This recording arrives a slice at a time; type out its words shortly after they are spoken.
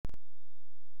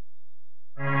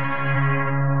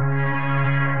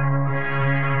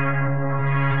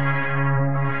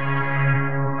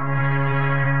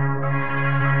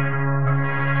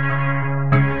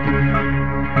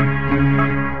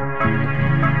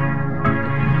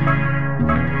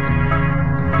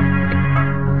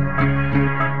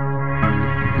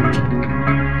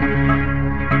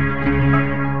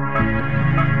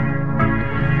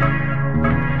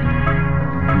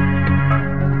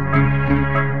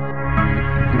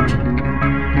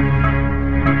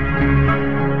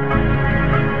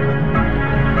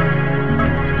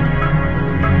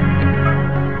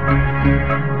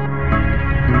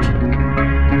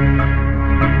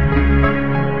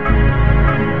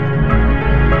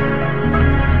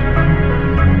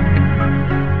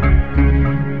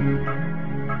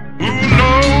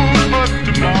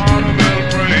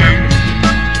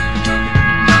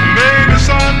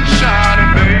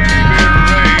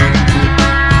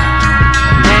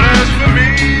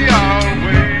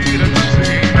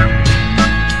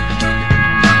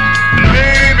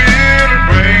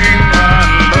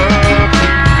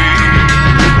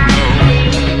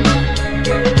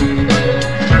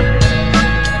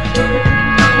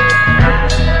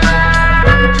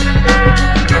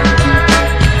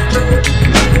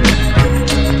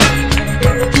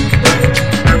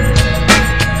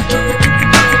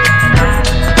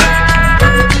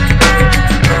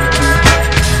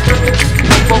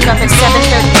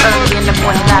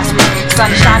sun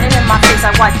shining in my face,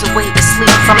 I wiped away the sleep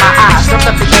from my eyes. From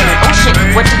the beginning, oh shit,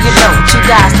 what do you know? Two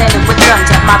guys standing with guns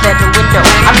at my bedroom window.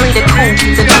 I'm ready to cool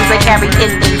the tools they carry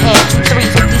in their hand.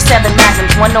 357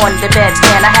 magnums, one on the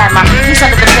bedstand. I had my piece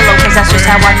under the pillow, cause that's just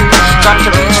how I do. Started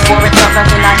to reach for it, tougher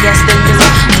than I guess they do.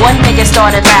 One nigga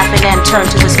started laughing and turned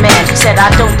to his man. He said, I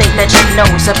don't think that you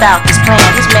knows about this plan.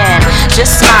 His man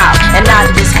just smiled and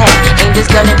nodded his head. Aimed his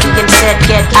gun at me and said,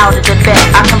 get out of the bed.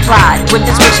 I complied with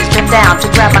his wishes, bent down to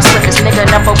grab my slippers. Nigga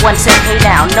number one said, hey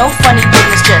now, no funny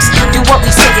business, just do what we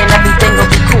say and everything will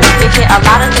be cool. They hear a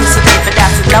lot of things today, but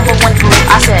that's the number one rule.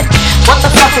 I said, what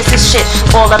the fuck is this shit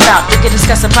all about? We can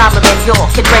discuss a problem and you're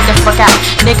kid break the fuck out.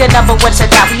 Nigga number one said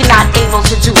that we not able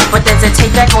to do, but there's a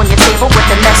tape back on your table with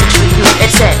a message for you. It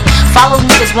said, follow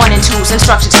niggas 1 and 2's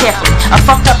instructions carefully. A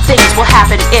fucked up things will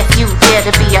happen if you dare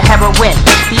to be a heroine.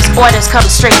 These orders come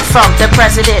straight from the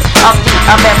president of the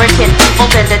American people.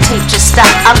 Then the tape just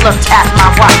stopped. I looked at my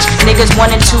watch. Niggas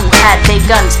 1 and 2 had their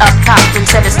guns up cocked and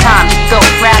said it's time to go.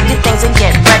 Grab your things and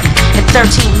get ready. In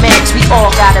 13 minutes we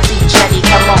all gotta be jetty.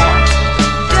 Come on.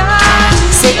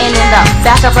 Sitting in the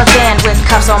back of a van with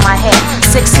cuffs on my hand.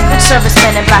 6 Secret Service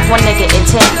men in black, 1 nigga in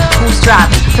 10. Who's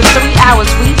driving? For 3 hours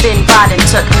we've been riding.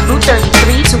 Took Route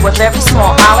 33 to a very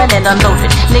small island and unloaded.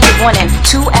 Nigga 1 and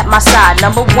 2 at my side.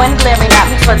 Number 1 glaring at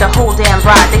me for the whole damn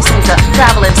ride. They seem to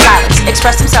travel in silence,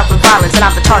 express themselves with violence, and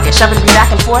I'm the target, shoving me back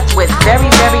and forth with very,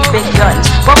 very big guns.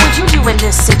 What would you do in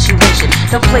this situation?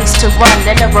 No place to run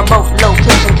in a remote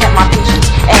location. Kept my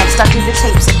patience and stuck to the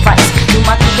tape's advice. Knew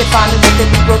my people could find me with the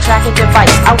Negro tracking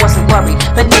device. I wasn't worried,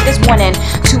 but niggas 1 and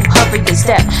 2 hurriedly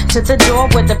stepped to the door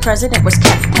where the president was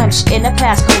kept. Punched in a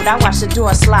passcode, I watched the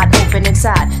door slide open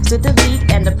inside. Stood the league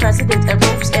and the president and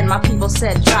ropes, and my people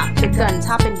said, drop the guns,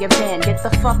 hop in your van, get the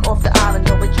fuck off the island,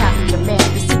 go with Captain your man.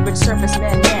 The Secret Service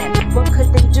man, what could